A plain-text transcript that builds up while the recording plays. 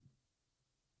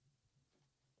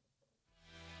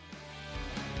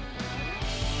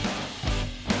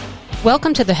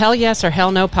Welcome to the Hell Yes or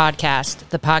Hell No podcast,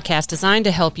 the podcast designed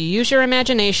to help you use your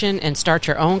imagination and start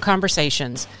your own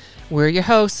conversations. We're your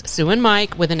hosts, Sue and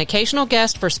Mike, with an occasional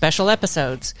guest for special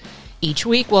episodes. Each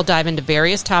week, we'll dive into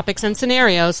various topics and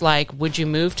scenarios like, would you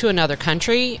move to another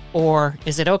country, or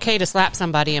is it okay to slap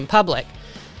somebody in public?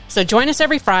 So join us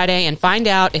every Friday and find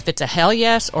out if it's a hell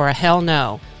yes or a hell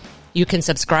no. You can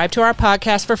subscribe to our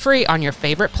podcast for free on your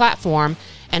favorite platform,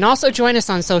 and also join us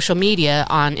on social media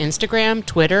on Instagram,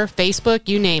 Twitter, Facebook,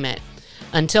 you name it.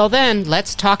 Until then,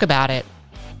 let's talk about it.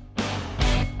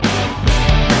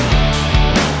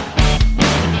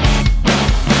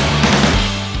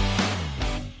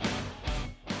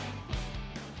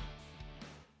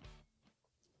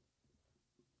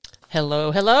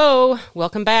 Hello, hello.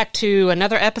 Welcome back to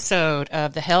another episode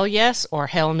of the Hell Yes or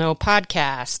Hell No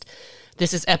podcast.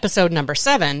 This is episode number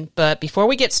 7, but before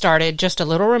we get started, just a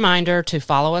little reminder to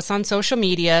follow us on social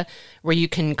media where you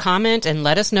can comment and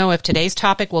let us know if today's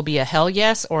topic will be a hell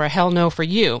yes or a hell no for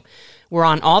you. We're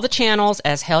on all the channels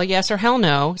as hell yes or hell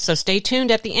no, so stay tuned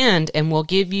at the end and we'll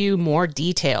give you more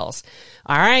details.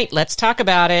 All right, let's talk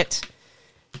about it.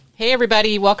 Hey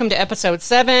everybody, welcome to episode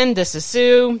 7. This is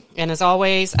Sue, and as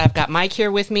always, I've got Mike here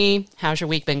with me. How's your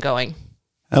week been going?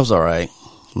 That was all right.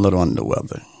 A little under the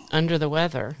weather. Under the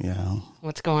weather? Yeah.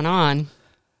 What's going on?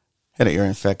 Had an ear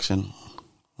infection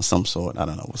of some sort. I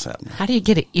don't know what's happening. How do you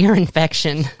get an ear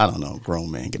infection? I don't know. Grown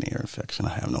man get an ear infection. I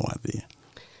have no idea.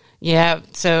 Yeah,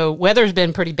 so weather's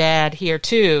been pretty bad here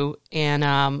too,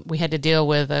 and we had to deal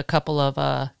with a couple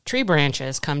of tree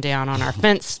branches come down on our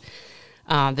fence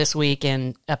this week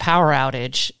and a power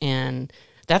outage, and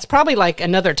that's probably like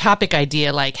another topic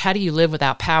idea, like how do you live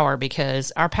without power,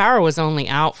 because our power was only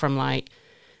out from like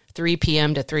 3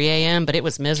 p.m. to 3 a.m., but it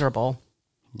was miserable.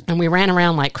 And we ran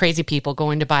around like crazy people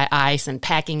going to buy ice and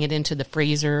packing it into the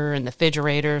freezer and the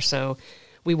refrigerator so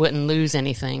we wouldn't lose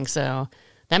anything. So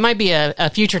that might be a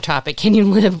future topic. Can you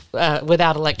live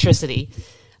without electricity?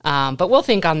 But we'll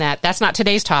think on that. That's not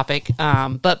today's topic.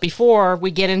 But before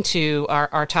we get into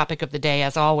our topic of the day,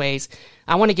 as always,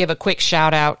 I want to give a quick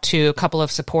shout out to a couple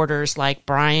of supporters like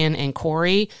Brian and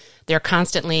Corey. They're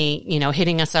constantly,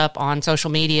 hitting us up on social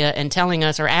media and telling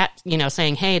us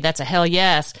saying, hey, that's a hell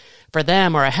yes for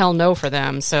them or a hell no for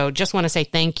them. So just want to say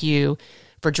thank you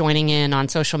for joining in on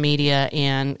social media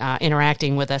and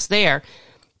interacting with us there.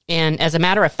 And as a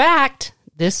matter of fact,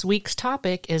 this week's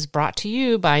topic is brought to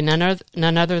you by none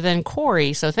other than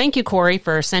Corey. So thank you, Corey,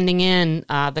 for sending in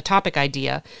the topic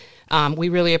idea. We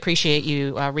really appreciate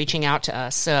you reaching out to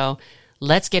us. So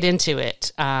let's get into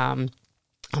it. I'm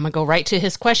going to go right to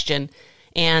his question.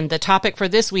 And the topic for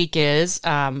this week is,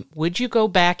 would you go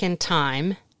back in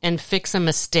time and fix a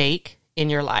mistake in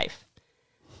your life?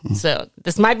 So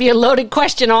this might be a loaded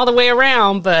question all the way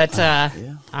around, but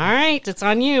yeah. All right, it's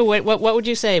on you. What would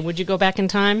you say? Would you go back in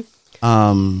time?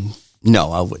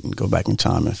 No, I wouldn't go back in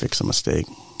time and fix a mistake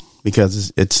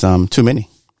because it's too many.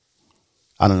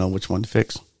 I don't know which one to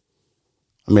fix.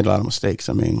 I made a lot of mistakes.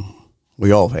 I mean,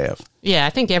 we all have. Yeah, I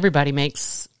think everybody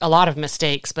makes a lot of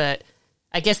mistakes, but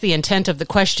I guess the intent of the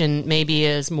question maybe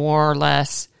is more or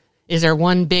less, is there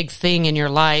one big thing in your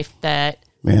life that...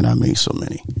 Man, I made so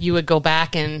many. You would go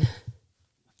back and...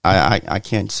 I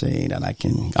can't say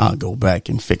that I'll go back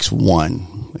and fix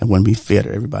one. It wouldn't be fair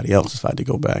to everybody else if I had to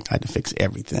go back. I had to fix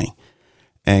everything.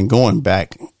 And going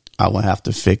back, I would have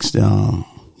to fix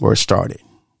where it started.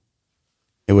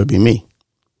 It would be me.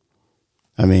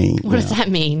 I mean... What does that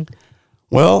mean?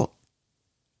 Well,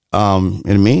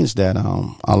 it means that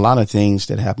a lot of things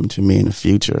that happen to me in the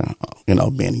future,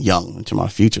 being young, to my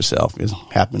future self, is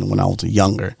happening when I was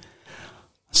younger.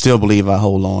 I still believe I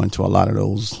hold on to a lot of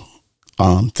those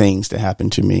things that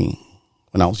happened to me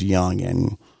when I was young,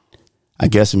 and I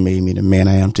guess it made me the man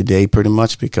I am today pretty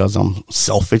much because I'm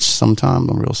selfish sometimes.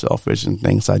 I'm real selfish, and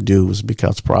things I do is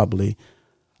because probably...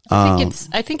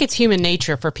 I think it's human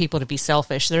nature for people to be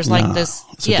selfish. There's like this...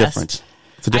 It's a difference.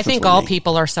 I think all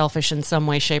people are selfish in some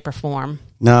way, shape, or form.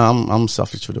 No, I'm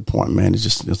selfish to the point, man.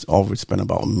 It's always been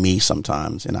about me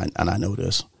sometimes, and I know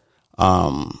this.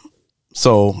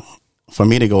 So for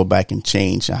me to go back and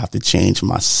change, I have to change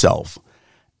myself,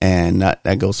 and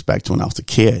that goes back to when I was a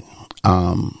kid.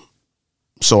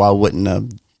 So I wouldn't have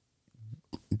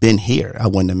been here. I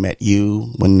wouldn't have met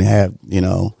you. Wouldn't have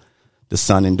the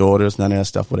son and daughters. None of that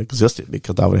stuff would have existed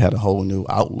because I would have had a whole new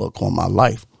outlook on my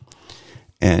life.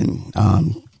 And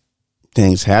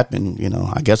things happen,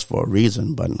 I guess for a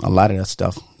reason. But a lot of that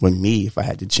stuff with me, if I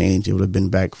had to change, it would have been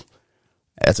back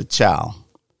as a child.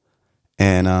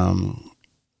 And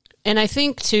I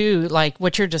think, too, like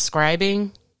what you're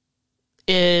describing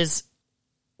is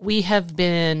we have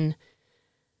been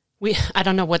I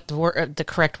don't know what the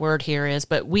correct word here is,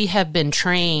 but we have been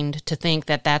trained to think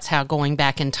that that's how going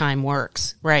back in time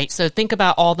works, right? So think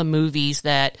about all the movies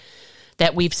that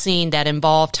we've seen that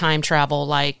involve time travel,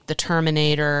 like The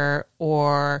Terminator,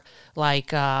 or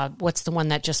like, what's the one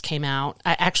that just came out?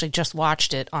 I actually just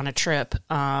watched it on a trip.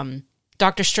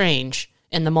 Doctor Strange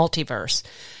in the Multiverse.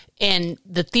 And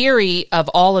the theory of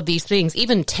all of these things,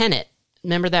 even Tenet,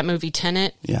 remember that movie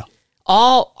Tenet? Yeah.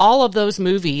 All of those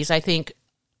movies, I think,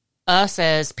 us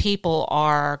as people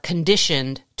are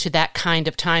conditioned to that kind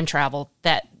of time travel,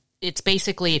 that it's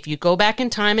basically if you go back in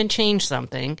time and change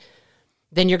something,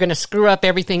 then you're going to screw up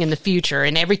everything in the future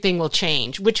and everything will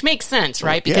change, which makes sense,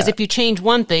 right? Because if you change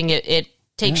one thing, it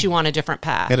takes you on a different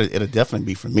path. It'll definitely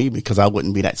be for me because I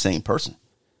wouldn't be that same person.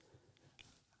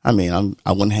 I mean,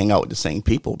 I wouldn't hang out with the same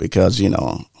people because,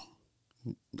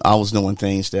 I was doing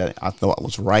things that I thought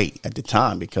was right at the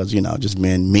time because, just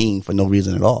being mean for no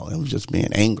reason at all. It was just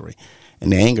being angry.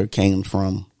 And the anger came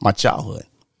from my childhood.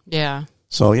 Yeah.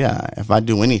 So, yeah, if I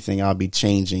do anything, I'll be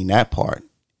changing that part.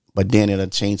 But then it'll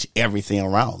change everything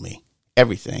around me.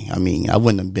 Everything. I mean, I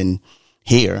wouldn't have been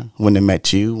here, wouldn't have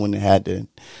met you, wouldn't have had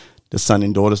the son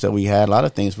and daughters that we had. A lot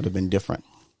of things would have been different.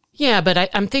 Yeah, but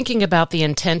I'm thinking about the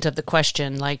intent of the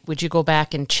question. Like, would you go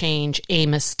back and change a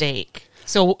mistake?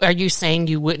 So are you saying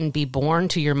you wouldn't be born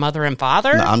to your mother and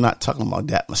father? No, I'm not talking about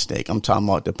that mistake. I'm talking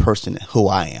about the person who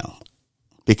I am.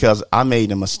 Because I made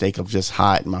the mistake of just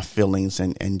hiding my feelings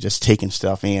and just taking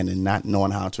stuff in and not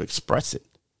knowing how to express it,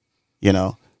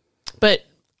 But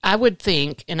I would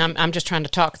think, and I'm just trying to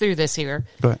talk through this here,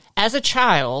 as a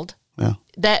child,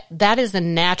 that is a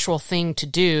natural thing to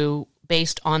do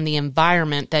based on the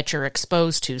environment that you're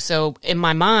exposed to. So in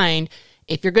my mind,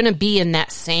 if you're going to be in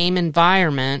that same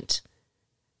environment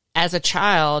as a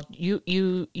child,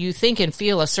 you think and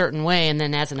feel a certain way, and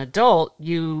then as an adult,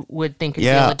 you would think and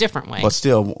feel a different way. But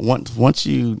still, once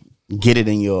you get it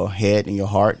in your head and your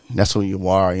heart, that's who you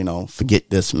are, forget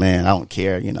this, man. I don't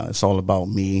care. It's all about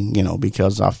me,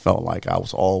 because I felt like I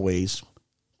was always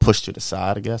pushed to the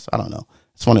side, I guess. I don't know.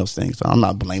 It's one of those things. I'm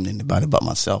not blaming anybody but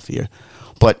myself here.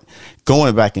 But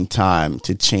going back in time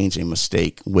to change a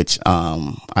mistake, which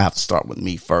I have to start with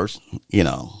me first,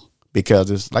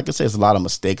 because it's like I said, there's a lot of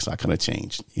mistakes I could have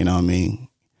changed, you know what I mean?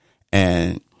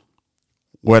 And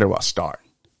where do I start?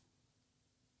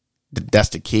 That's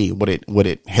the key. Would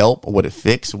it help? Or would it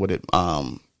fix? Would it,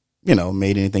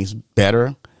 made anything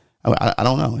better? I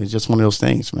don't know. It's just one of those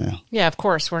things, man. Yeah, of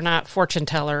course. We're not fortune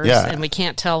tellers, and we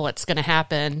can't tell what's going to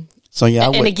happen. So, yeah.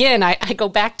 And again, I go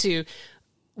back to,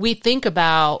 we think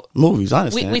about movies,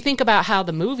 honestly. We think about how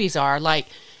the movies are, like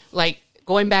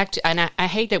going back to, and I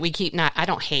hate that we keep I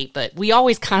don't hate, but we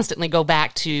always constantly go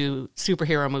back to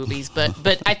superhero movies,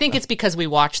 but I think it's because we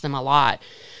watch them a lot.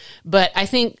 But I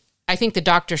think the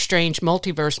Doctor Strange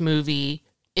multiverse movie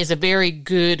is a very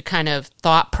good kind of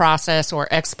thought process or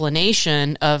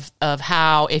explanation of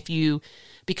how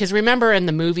because remember in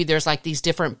the movie there's like these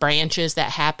different branches that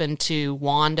happen to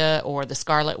Wanda or the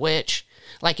Scarlet Witch.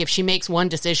 Like if she makes one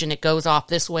decision, it goes off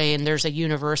this way, and there's a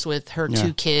universe with her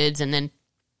two kids, and then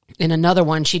in another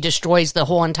one, she destroys the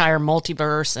whole entire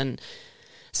multiverse. And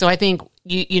so I think,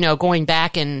 going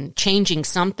back and changing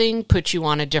something puts you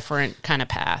on a different kind of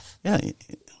path. Yeah,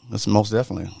 that's most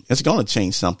definitely. It's going to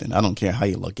change something. I don't care how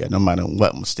you look at it. No matter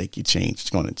what mistake you change, it's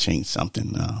going to change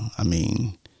something. I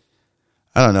mean,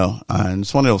 I don't know. And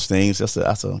it's one of those things. That's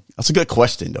a good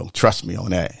question, though. Trust me on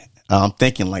that. I'm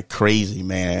thinking like crazy,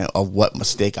 man, of what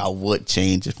mistake I would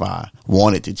change if I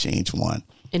wanted to change one.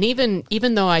 And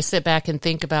even though I sit back and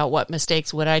think about what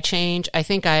mistakes would I change, I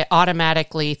think I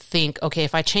automatically think, okay,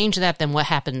 if I change that, then what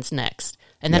happens next?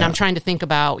 And then I'm trying to think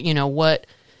about,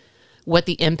 what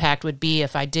the impact would be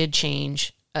if I did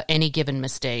change any given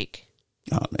mistake.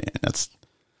 Oh, man, it's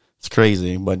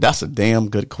crazy. But that's a damn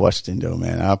good question, though,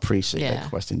 man. I appreciate that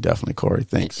question. Definitely, Corey.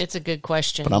 Thanks. It's a good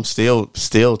question. But I'm still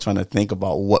trying to think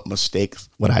about what mistakes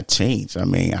would I change. I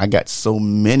mean, I got so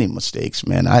many mistakes,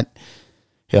 man. I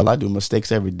do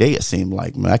mistakes every day, it seems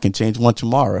like. Man, I can change one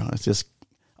tomorrow. It's just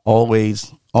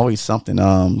always something.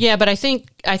 Yeah, but I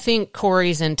think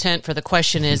Corey's intent for the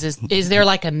question is there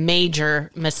like a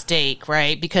major mistake,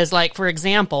 right? Because like, for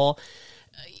example,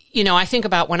 I think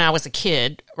about when I was a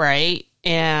kid, right?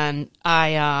 And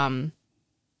I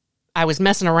was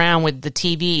messing around with the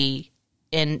TV,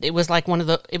 and it was like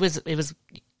it was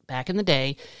back in the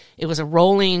day, it was a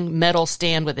rolling metal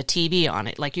stand with a TV on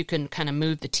it. Like you can kind of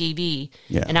move the TV.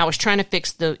 Yeah. And I was trying to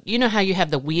fix you know how you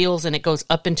have the wheels and it goes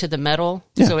up into the metal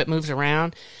so it moves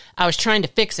around? I was trying to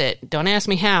fix it. Don't ask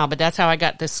me how, but that's how I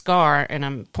got this scar. And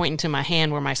I'm pointing to my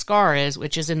hand where my scar is,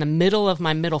 which is in the middle of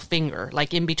my middle finger,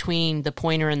 like in between the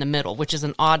pointer and the middle, which is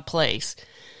an odd place.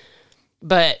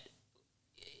 But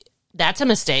that's a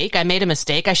mistake. I made a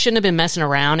mistake. I shouldn't have been messing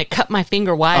around. It cut my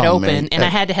finger wide open, and I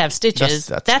had to have stitches.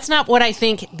 That's not what I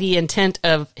think the intent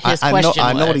of his question was.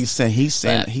 I know what he's saying.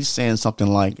 He's saying something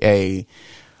like, "Hey,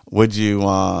 would you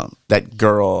that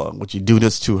girl? Would you do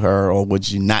this to her, or would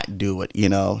you not do it?" You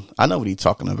know, I know what he's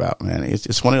talking about, man.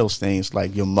 It's one of those things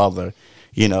like your mother.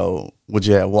 You know, would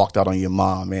you have walked out on your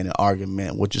mom in an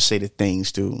argument? Would you say the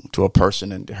things to a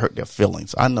person and hurt their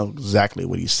feelings? I know exactly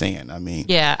what he's saying. I mean,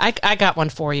 yeah, I got one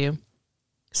for you.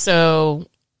 So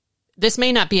this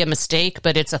may not be a mistake,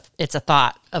 but it's a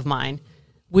thought of mine.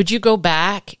 Would you go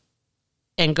back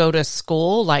and go to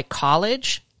school like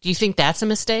college? Do you think that's a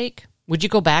mistake? Would you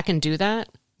go back and do that?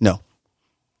 No.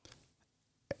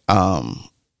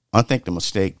 I think the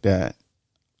mistake that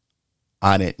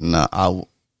I didn't.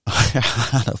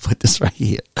 How to put this right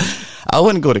here? I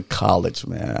wouldn't go to college,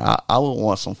 man. I would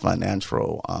want some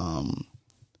financial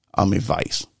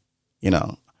advice. You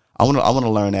know, I want to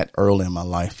learn that early in my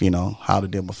life. You know, how to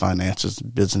deal with finances,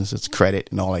 businesses, credit,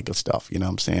 and all that good stuff. You know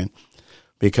what I'm saying?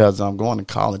 Because I'm going to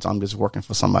college, I'm just working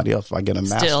for somebody else. If I get a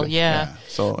master, still, yeah.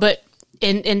 So, but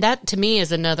and that to me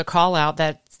is another call out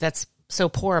that's so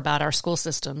poor about our school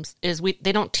systems is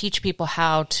they don't teach people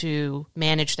how to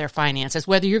manage their finances,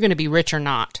 whether you're going to be rich or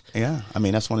not. Yeah, I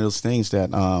mean that's one of those things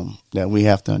that that we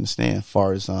have to understand. As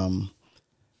far as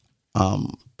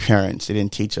parents, they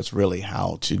didn't teach us really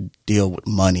how to deal with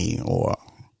money or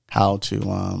how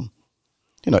to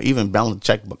even balance a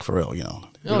checkbook for real. You know,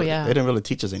 they didn't really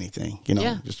teach us anything. You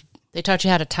know, just they taught you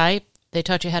how to type. They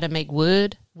taught you how to make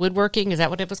woodworking. Is that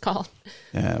what it was called?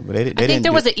 Yeah, but I think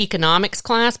there was an economics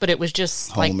class, but it was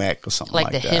just home ec or something like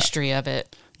the that. history of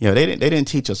it. Yeah, they didn't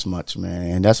teach us much, man.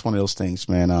 And that's one of those things,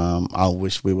 man. I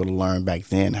wish we would have learned back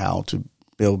then how to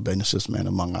build businesses, man,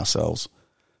 among ourselves,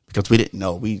 because we didn't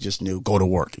know. We just knew go to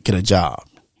work, get a job.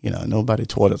 You know, nobody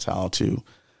taught us how to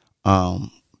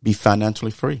be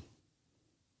financially free.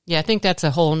 Yeah, I think that's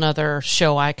a whole nother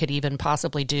show I could even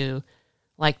possibly do.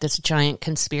 Like this giant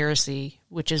conspiracy,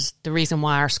 which is the reason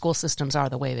why our school systems are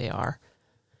the way they are.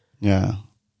 Yeah.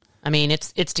 I mean,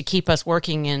 it's to keep us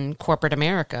working in corporate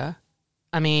America.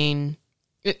 I mean,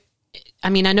 I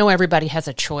know everybody has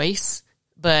a choice,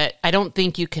 but I don't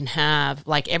think you can have,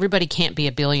 like, everybody can't be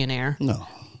a billionaire. No.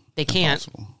 They can't.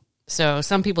 Impossible. So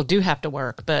some people do have to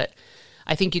work, but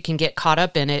I think you can get caught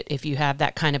up in it if you have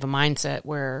that kind of a mindset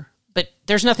where... But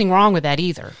there's nothing wrong with that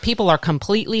either. People are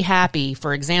completely happy,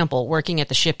 for example, working at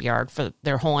the shipyard for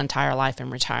their whole entire life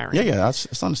and retiring. Yeah,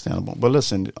 it's understandable. But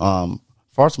listen, as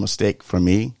far as a mistake for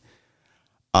me,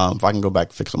 if I can go back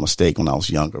and fix a mistake when I was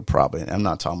younger, probably, I'm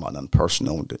not talking about nothing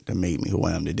personal that made me who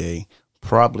I am today,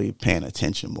 probably paying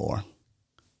attention more.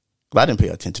 But I didn't pay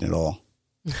attention at all.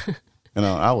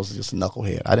 I was just a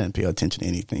knucklehead. I didn't pay attention to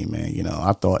anything, man. You know,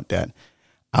 I thought that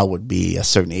I would be a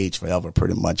certain age forever,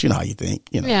 pretty much. You know how you think.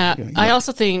 You know, yeah, I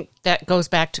also think that goes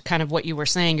back to kind of what you were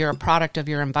saying. You're a product of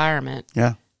your environment.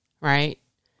 Yeah. Right?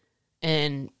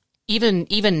 And even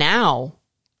now,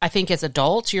 I think as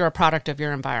adults, you're a product of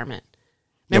your environment.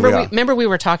 Remember we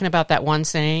were talking about that one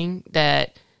saying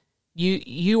that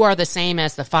you are the same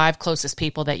as the 5 closest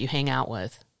people that you hang out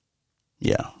with.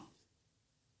 Yeah.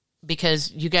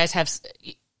 Because you guys have,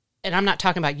 and I'm not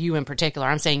talking about you in particular,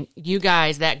 I'm saying you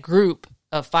guys, that group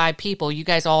of 5 people, you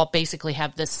guys all basically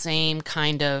have the same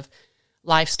kind of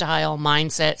lifestyle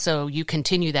mindset, so you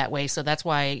continue that way. So that's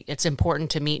why it's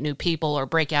important to meet new people or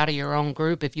break out of your own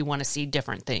group if you want to see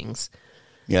different things.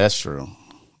 Yeah, that's true.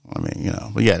 I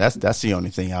mean, but yeah, that's the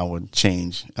only thing I would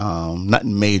change.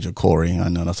 Nothing major, Corey. I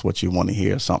know that's what you want to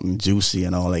hear, something juicy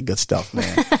and all that good stuff,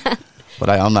 man. But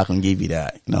I'm not going to give you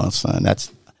that. You know what I'm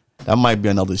saying? That might be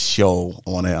another show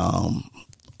on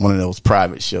one of those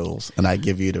private shows, and I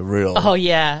give you the real. Oh,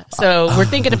 yeah. So we're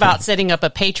thinking about setting up a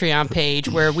Patreon page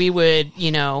where we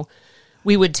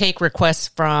would take requests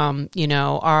from,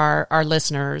 our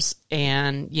listeners,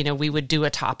 and, we would do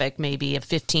a topic, maybe a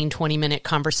 15, 20-minute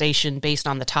conversation based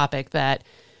on the topic that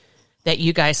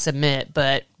you guys submit.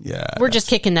 But we're just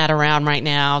kicking that around right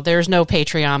now. There's no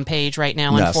Patreon page right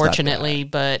now, unfortunately,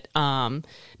 but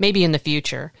maybe in the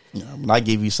future. Yeah, when I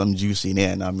give you some juicy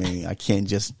then, I mean, I can't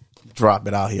just drop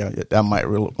it out here. That might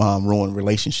ruin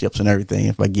relationships and everything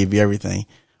if I give you everything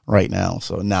right now.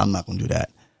 So now I'm not going to do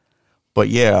that. But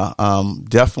yeah,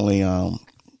 definitely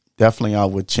definitely I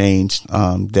would change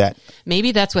that.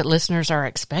 Maybe that's what listeners are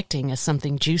expecting is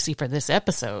something juicy for this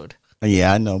episode.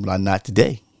 Yeah, I know, but I'm not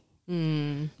today.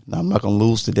 No, I'm not going to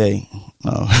lose today.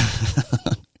 No.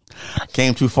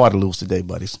 Came too far to lose today,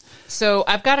 buddies. So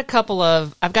I've got a couple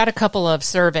of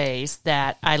surveys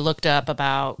that I looked up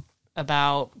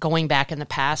about going back in the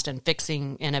past and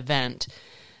fixing an event.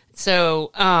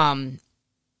 So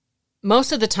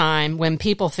most of the time when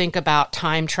people think about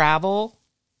time travel,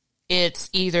 it's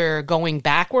either going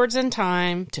backwards in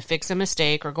time to fix a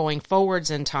mistake or going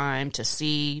forwards in time to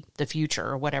see the future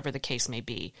or whatever the case may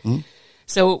be. Mm-hmm.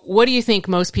 So what do you think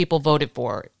most people voted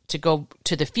for? To go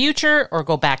to the future or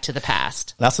go back to the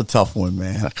past? That's a tough one,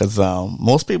 man, because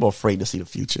most people are afraid to see the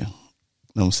future. You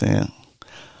know what I'm saying?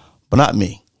 But not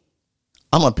me.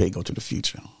 I'm going to go to the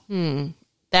future.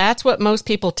 That's what most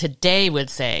people today would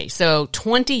say. So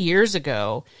 20 years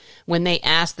ago, when they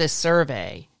asked this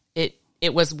survey,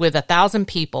 it was with 1,000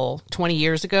 people 20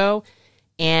 years ago,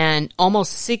 and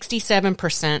almost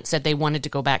 67% said they wanted to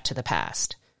go back to the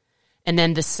past. And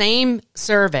then the same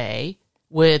survey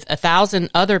with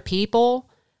 1,000 other people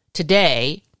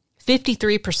today,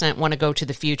 53% want to go to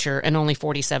the future and only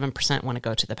 47% want to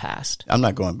go to the past. I'm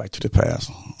not going back to the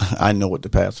past. I know what the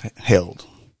past held.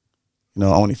 You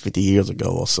know, only 50 years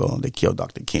ago or so, they killed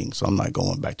Dr. King, so I'm not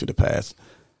going back to the past.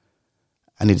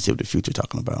 I need to see what the future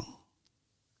talking about.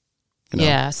 You know?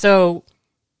 Yeah, so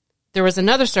there was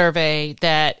another survey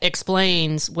that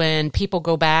explains when people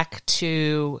go back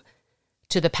to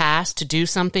the past to do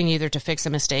something, either to fix a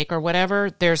mistake or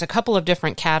whatever, there's a couple of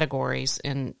different categories,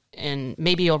 and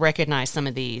maybe you'll recognize some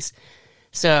of these.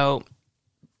 So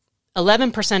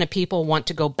 11% of people want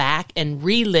to go back and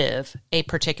relive a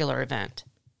particular event.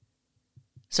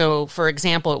 So, for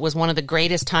example, it was one of the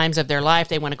greatest times of their life.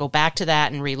 They want to go back to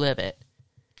that and relive it.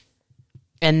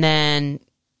 And then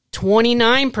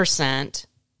 29%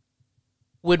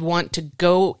 would want to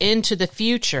go into the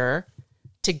future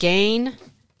to gain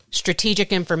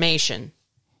strategic information.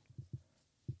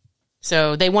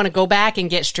 So they want to go back and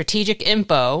get strategic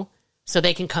info so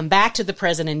they can come back to the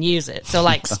present and use it. So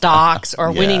like stocks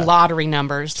or winning lottery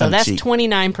numbers. So that's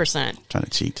 29%. Trying to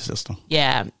cheat the system.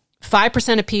 Yeah.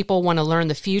 5% of people want to learn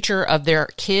the future of their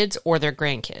kids or their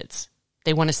grandkids.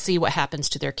 They want to see what happens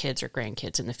to their kids or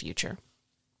grandkids in the future.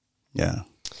 Yeah.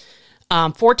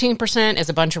 14% is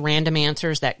a bunch of random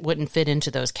answers that wouldn't fit into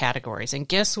those categories. And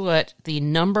guess what? The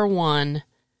number one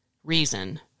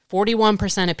reason,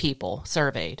 41% of people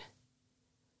surveyed,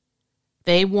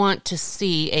 they want to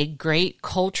see a great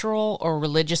cultural or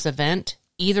religious event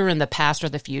either in the past or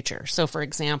the future. So, for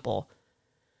example,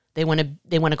 they want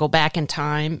to go back in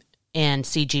time and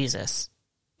see Jesus,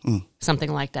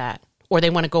 something like that. Or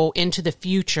they want to go into the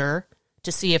future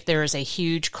to see if there is a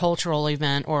huge cultural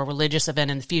event or a religious event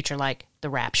in the future, like the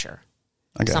rapture,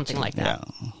 something like that.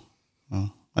 Yeah.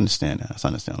 Well, understand that. That's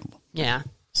understandable. Yeah.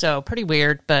 So pretty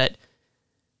weird, but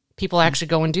people actually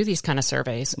go and do these kind of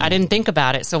surveys. I didn't think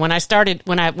about it. So when I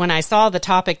saw the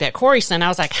topic that Corey sent, I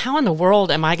was like, how in the world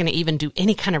am I going to even do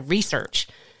any kind of research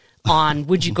on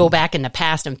would you go back in the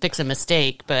past and fix a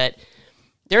mistake? But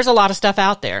there's a lot of stuff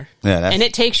out there. Yeah, and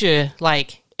it takes you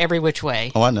like every which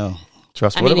way. Oh, I know.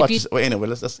 Trust me. What about you? Wait, anyway,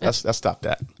 let's stop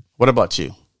that. What about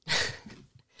you?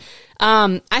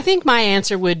 I think my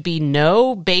answer would be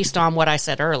no, based on what I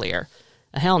said earlier.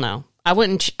 Hell no. I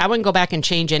wouldn't go back and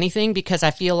change anything because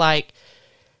I feel like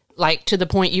to the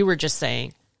point you were just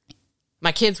saying,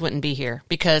 my kids wouldn't be here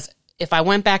because if I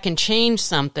went back and changed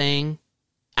something,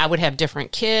 I would have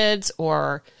different kids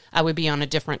or I would be on a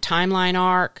different timeline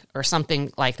arc or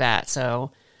something like that.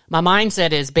 So my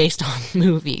mindset is based on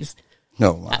movies.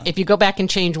 No. If you go back and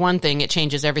change one thing, it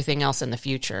changes everything else in the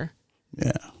future.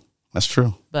 Yeah, that's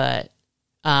true. But,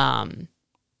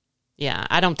 yeah,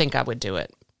 I don't think I would do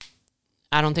it.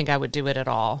 I don't think I would do it at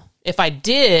all. If I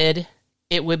did,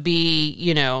 it would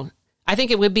be, I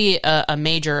think it would be a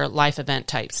major life event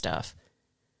type stuff.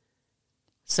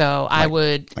 So I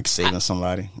would... Like saving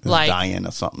somebody that's dying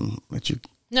or something that you...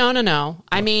 No.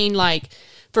 I mean, like,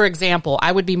 for example,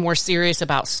 I would be more serious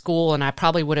about school and I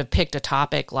probably would have picked a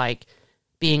topic like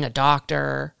being a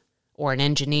doctor or an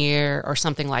engineer or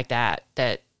something like that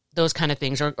those kind of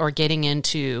things, or getting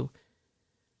into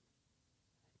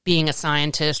being a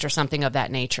scientist or something of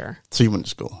that nature. So you went to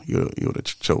school. You would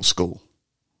have chose school.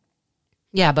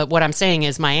 Yeah, but what I'm saying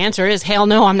is my answer is, hell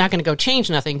no, I'm not going to go change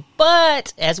nothing.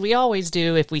 But as we always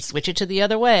do, if we switch it to the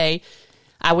other way,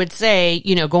 I would say,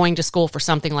 going to school for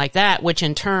something like that, which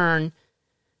in turn,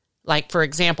 like, for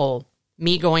example,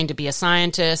 me going to be a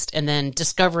scientist and then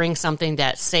discovering something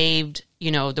that saved,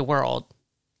 the world.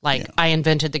 Like I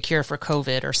invented the cure for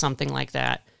COVID or something like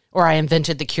that. Or I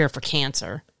invented the cure for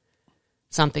cancer.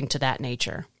 something to that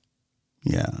nature.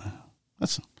 Yeah,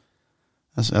 that's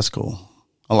cool.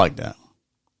 I like that.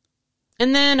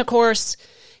 And then, of course,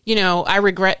 you know, I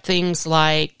regret things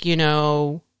like, you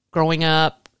know, growing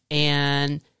up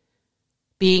and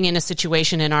being in a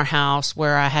situation in our house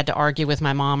where I had to argue with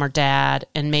my mom or dad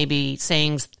and maybe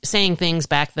saying things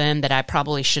back then that I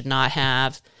probably should not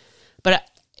have. But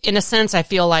in a sense, I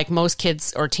feel like most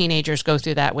kids or teenagers go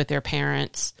through that with their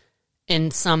parents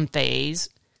in some phase.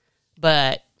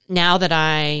 But now that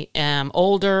I am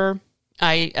older,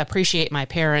 I appreciate my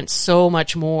parents so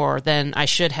much more than I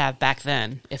should have back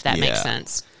then, if that makes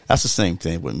sense. That's the same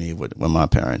thing with me with my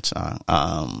parents.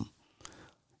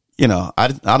 You know, I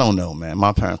don't know, man.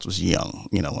 My parents was young,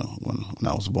 you know, when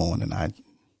I was born, and I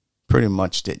pretty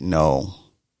much didn't know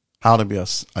how to be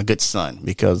a good son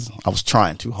because I was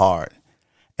trying too hard,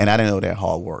 and I didn't know their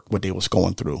hard work, what they was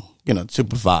going through, you know, to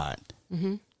provide.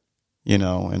 Mm-hmm. You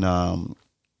know, and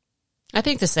I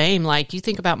think the same. Like, you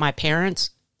think about my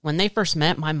parents. When they first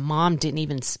met, my mom didn't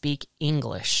even speak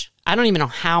English. I don't even know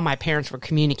how my parents were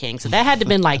communicating. So that had to have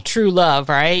been like true love,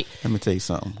 right? Let me tell you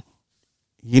something.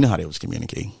 You know how they was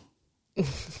communicating.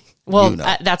 Well, you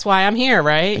know. That's why I'm here,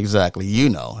 right? Exactly. You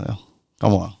know.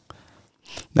 Come on.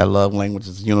 That love language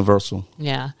is universal.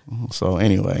 Yeah. So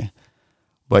anyway,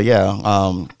 but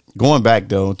yeah, going back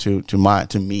though to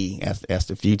me as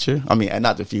the future. I mean,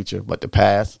 not the future, but the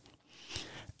past.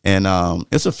 And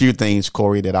it's a few things,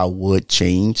 Corey, that I would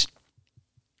change.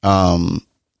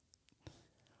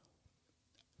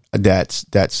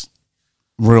 That's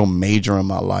real major in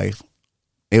my life.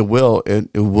 It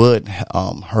would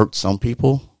hurt some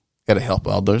people. It'll help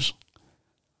others.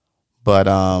 But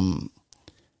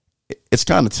it's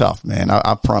kind of tough, man.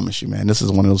 I promise you, man. This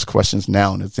is one of those questions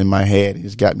now that's in my head.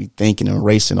 It's got me thinking and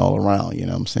racing all around, you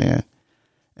know what I'm saying?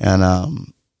 And I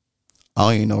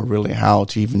don't even know really how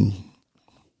to even...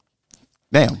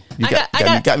 Damn, you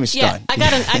got me stunned.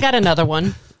 Yeah, I got another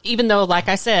one. Even though, like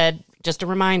I said, just a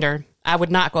reminder, I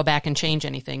would not go back and change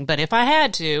anything. But if I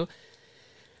had to,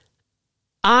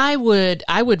 I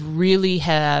would really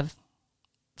have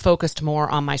focused more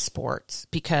on my sports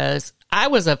because I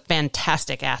was a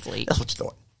fantastic athlete. That's what you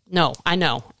thought. No, I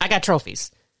know. I got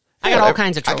trophies. I got all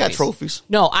kinds of trophies. I got trophies.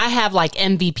 No, I have like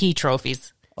MVP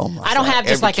trophies. Oh my! I don't have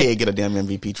just like kid get a damn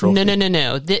MVP trophy.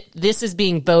 No. This is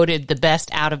being voted the best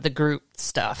out of the group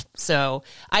stuff. So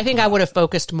I think I would have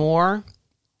focused more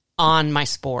on my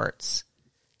sports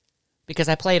because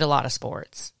I played a lot of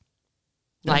sports.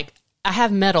 Yeah. Like I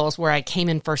have medals where I came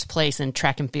in first place in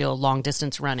track and field, long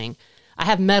distance running. I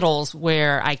have medals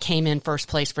where I came in first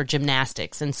place for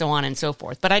gymnastics and so on and so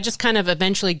forth. But I just kind of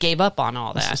eventually gave up on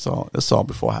all that. It's all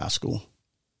before high school.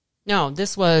 No,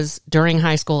 this was during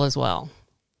high school as well.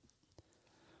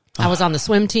 I was on the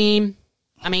swim team.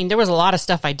 I mean, there was a lot of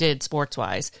stuff I did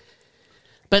sports-wise.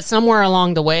 But somewhere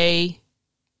along the way,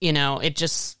 you know,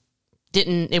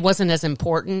 it wasn't as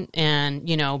important. And,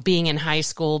 you know, being in high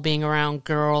school, being around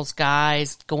girls,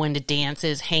 guys, going to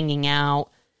dances, hanging out.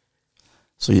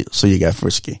 So you got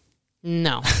frisky?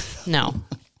 No.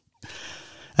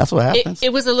 That's what happens?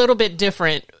 It was a little bit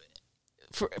different.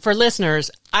 For listeners,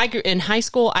 in high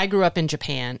school, I grew up in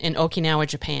Japan, in Okinawa,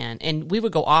 Japan, and we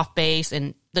would go off base,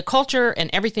 and the culture and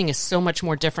everything is so much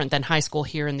more different than high school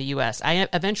here in the U.S. I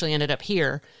eventually ended up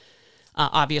here,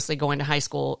 obviously going to high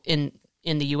school in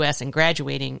the U.S. and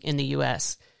graduating in the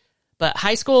U.S. But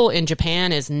high school in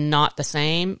Japan is not the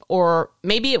same, or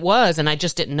maybe it was, and I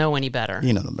just didn't know any better.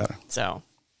 You know no better. So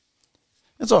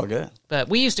it's all good. But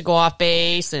we used to go off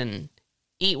base and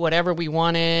eat whatever we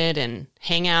wanted and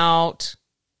hang out.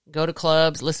 Go to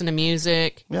clubs, listen to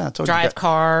music, drive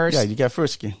cars. Yeah, you got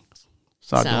frisky.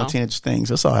 Start doing teenage things.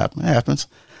 That's all happens.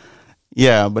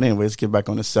 Yeah, but anyway, let's get back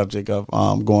on the subject of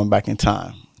going back in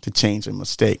time to change a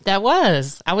mistake. I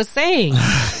was saying.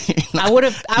 I would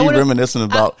have reminiscing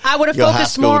about I would have your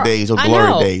focused high school more, days or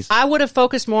glory days. I would have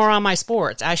focused more on my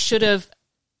sports. I should have,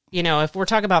 you know, if we're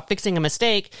talking about fixing a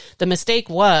mistake, the mistake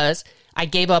was I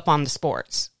gave up on the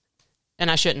sports. And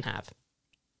I shouldn't have.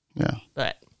 Yeah.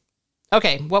 But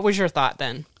okay, what was your thought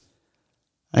then?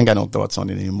 I ain't got no thoughts on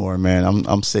it anymore, man.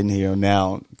 I'm sitting here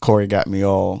now. Corey got me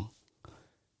all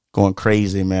going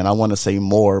crazy, man. I want to say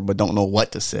more, but don't know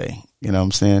what to say. You know what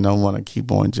I'm saying? I want to keep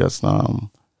on just, man,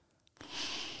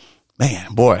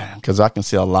 boy, because I can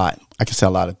say a lot. I can say a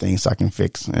lot of things I can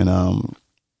fix,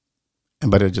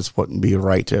 but it just wouldn't be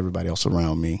right to everybody else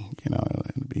around me. You know,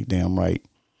 it'd be damn right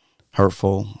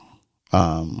hurtful.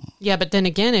 Yeah, but then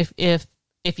again,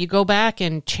 if you go back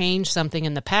and change something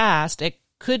in the past, it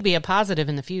could be a positive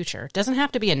in the future. It doesn't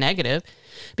have to be a negative,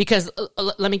 because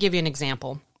let me give you an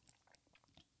example.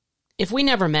 If we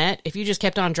never met, if you just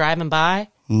kept on driving by,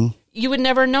 you would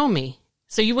never know me.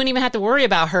 So you wouldn't even have to worry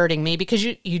about hurting me because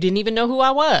you didn't even know who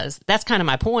I was. That's kind of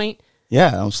my point.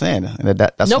 Yeah, I'm saying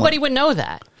that's nobody would know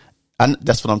that.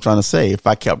 That's what I'm trying to say. If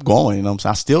I kept going, you know,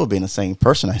 I still being the same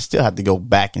person. I still have to go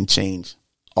back and change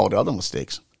all the other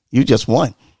mistakes. You just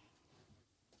won.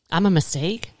 I'm a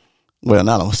mistake? Well,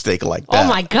 not a mistake like that. Oh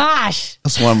my gosh.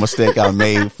 That's one mistake I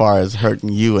made as far as hurting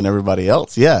you and everybody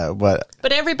else. Yeah, but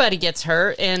everybody gets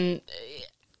hurt, and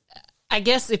I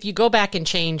guess if you go back and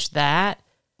change that,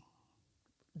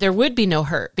 there would be no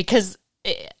hurt because,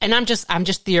 and I'm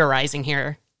just theorizing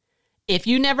here. If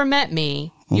you never met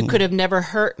me, you could have never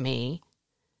hurt me.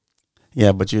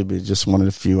 Yeah, but you'd be just one of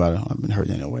the few I've been hurt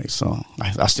anyway. So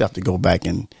I still have to go back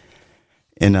and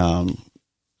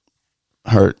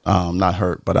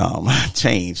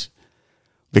change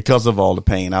because of all the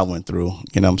pain I went through,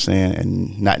 you know what I'm saying?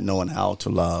 And not knowing how to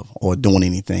love or doing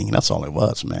anything. And that's all it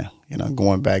was, man. You know,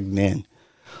 going back then.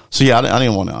 So yeah, I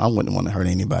wouldn't want to hurt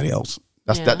anybody else.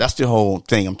 That's the whole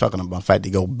thing I'm talking about. If I had to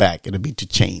go back, it'd be to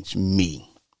change me,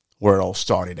 where it all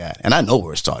started at. And I know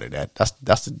where it started at.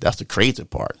 That's the crazy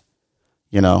part.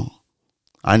 You know,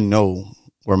 I know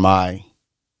where my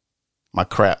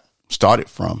crap started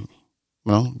from.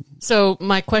 You know? So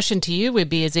my question to you would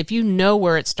be is if you know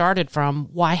where it started from,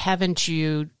 why haven't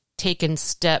you taken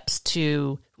steps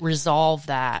to resolve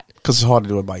that? Because it's hard to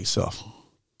do it by yourself.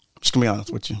 Just gonna be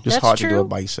honest with you. Just hard to do it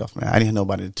by yourself, man. I didn't have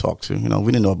nobody to talk to. You know,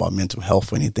 we didn't know about mental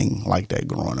health or anything like that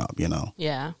growing up, you know.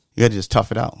 Yeah. You had to just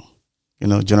tough it out. You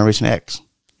know, Generation X,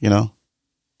 you know.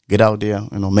 Get out there,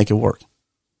 you know, make it work.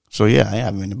 So yeah, I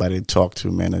have anybody to talk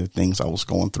to, man, of the things I was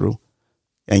going through.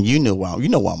 And you know where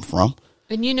I'm from.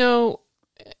 And you know,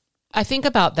 I think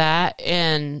about that,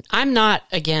 and I'm not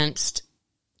against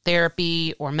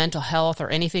therapy or mental health or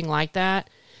anything like that.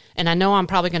 And I know I'm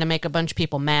probably going to make a bunch of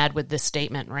people mad with this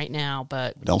statement right now,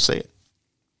 but... Don't say it.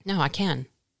 No, I can.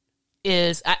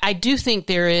 I do think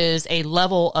there is a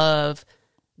level of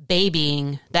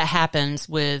babying that happens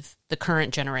with the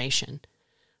current generation.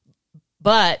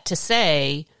 But to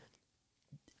say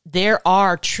there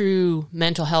are true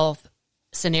mental health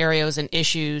scenarios and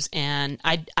issues, and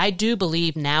I do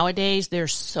believe nowadays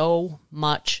there's so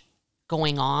much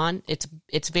going on.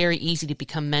 It's very easy to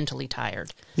become mentally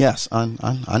tired. Yes, I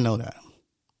know that.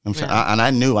 I'm saying, and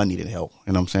I knew I needed help.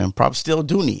 You know what I'm saying? Probably still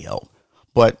do need help,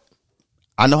 but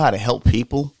I know how to help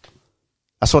people.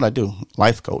 That's what I do.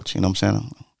 Life coach. You know what I'm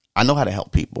saying? I know how to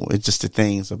help people. It's just the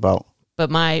things about. But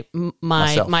my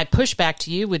pushback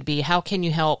to you would be, how can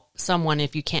you help someone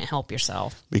if you can't help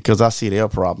yourself? Because I see their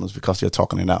problems because they're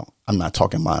talking it out. I'm not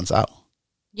talking mine out.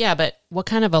 Yeah, but what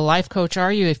kind of a life coach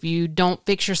are you if you don't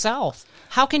fix yourself?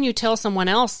 How can you tell someone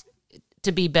else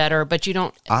to be better, but you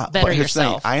don't better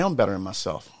yourself? I am better than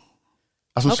myself.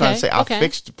 That's what I'm trying to say. I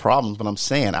fixed the problems, but I'm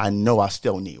saying I know I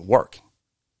still need work.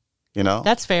 You know?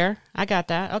 That's fair. I got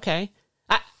that. Okay.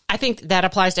 I think that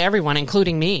applies to everyone,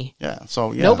 including me. Yeah.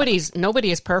 So yeah.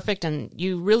 Nobody is perfect, and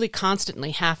you really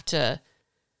constantly have to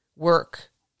work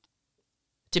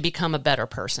to become a better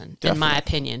person, Definitely. In my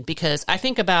opinion. Because I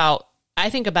think about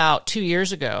 2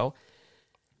 years ago,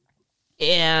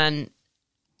 and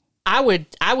I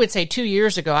would say 2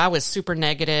 years ago I was super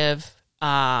negative.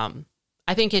 I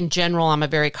think in general I'm a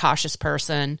very cautious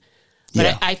person. But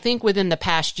yeah. I think within the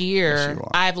past year,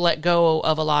 I've let go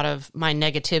of a lot of my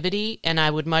negativity, and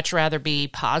I would much rather be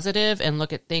positive and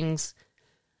look at things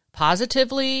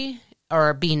positively,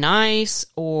 or be nice,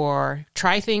 or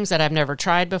try things that I've never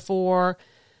tried before.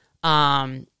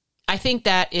 I think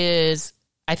that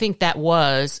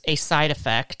was a side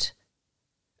effect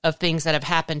of things that have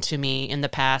happened to me in the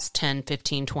past 10,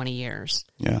 15, 20 years.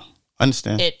 Yeah, I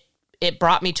understand. It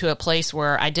brought me to a place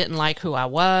where I didn't like who I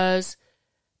was.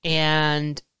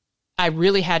 And I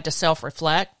really had to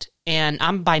self-reflect, and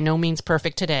I'm by no means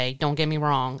perfect today. Don't get me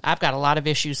wrong. I've got a lot of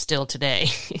issues still today.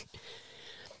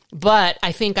 But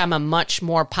I think I'm a much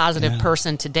more positive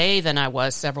person today than I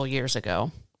was several years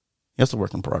ago. It's a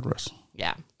work in progress.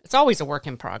 Yeah. It's always a work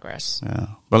in progress. Yeah.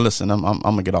 But listen, I'm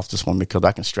going to get off this one because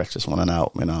I can stretch this one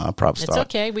out. You know, I'll probably start. It's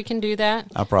okay. We can do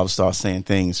that. I'll probably start saying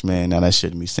things, man, that I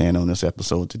shouldn't be saying on this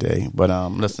episode today. But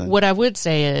listen. What I would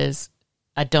say is,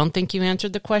 I don't think you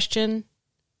answered the question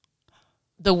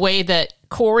the way that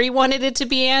Corey wanted it to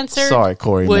be answered. Sorry,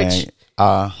 Corey,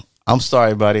 man. I'm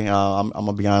sorry, buddy. I'm going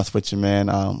to be honest with you, man.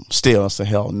 Still, it's a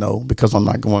hell no, because I'm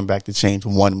not going back to change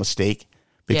one mistake,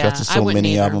 because there's so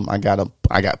many of them. I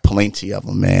got plenty of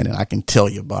them, man, and I can tell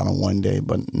you about them one day,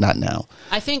 but not now.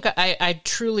 I think I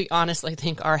truly, honestly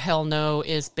think our hell no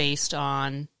is based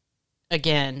on,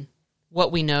 again,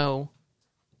 what we know.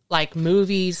 Like,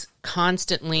 movies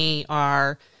constantly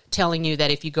are telling you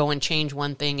that if you go and change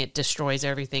one thing, it destroys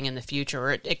everything in the future,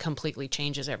 or it completely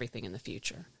changes everything in the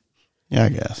future. Yeah, I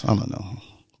guess. I don't know.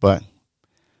 But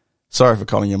sorry for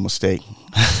calling you a mistake.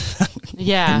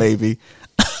 Yeah. Maybe.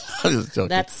 I'm just joking.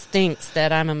 That stinks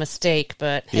that I'm a mistake,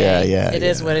 but it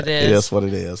is what it is. It is what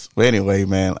it is. But anyway,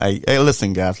 man, hey,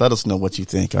 listen, guys, let us know what you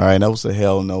think. All right. That was a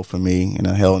hell no for me and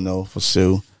a hell no for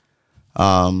Sue.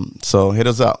 So hit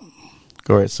us up.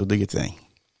 Go ahead, Sue, do your thing.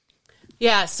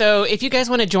 Yeah, so if you guys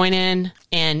want to join in,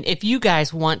 and if you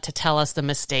guys want to tell us the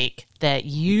mistake that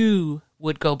you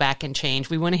would go back and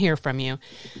change, we want to hear from you.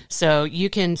 So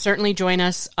you can certainly join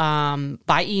us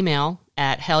by email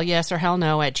at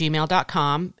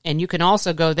hellyesOrhellno@gmail.com, and you can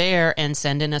also go there and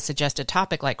send in a suggested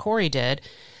topic like Corey did.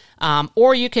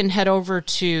 Or you can head over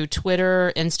to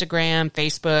Twitter, Instagram,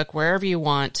 Facebook, wherever you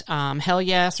want. Hell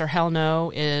Yes or Hell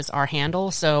No is our handle.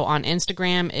 So on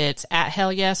Instagram, it's at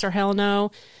Hell Yes or Hell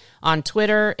No. On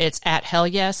Twitter, it's at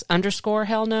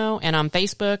HellYes_HellNo. And on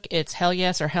Facebook, it's Hell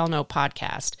Yes or Hell No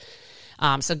podcast.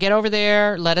 So get over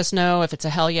there. Let us know if it's a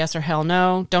hell yes or hell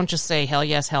no. Don't just say hell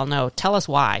yes, hell no. Tell us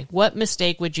why. What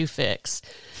mistake would you fix?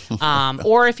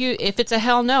 Or if it's a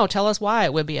hell no, tell us why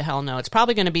it would be a hell no. It's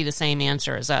probably going to be the same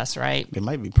answer as us, right? It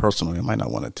might be personal. They might not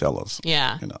want to tell us.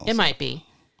 Yeah, it might be.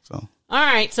 So. All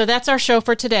right, so that's our show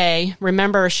for today.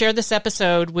 Remember, share this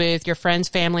episode with your friends,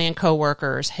 family, and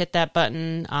coworkers. Hit that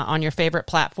button on your favorite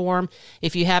platform.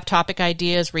 If you have topic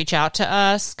ideas, reach out to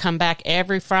us. Come back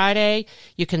every Friday.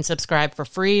 You can subscribe for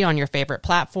free on your favorite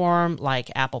platform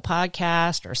like Apple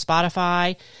Podcast or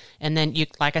Spotify. And then,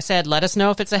 like I said, let us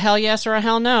know if it's a hell yes or a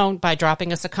hell no by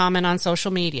dropping us a comment on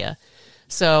social media.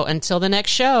 So until the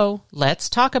next show, let's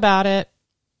talk about it.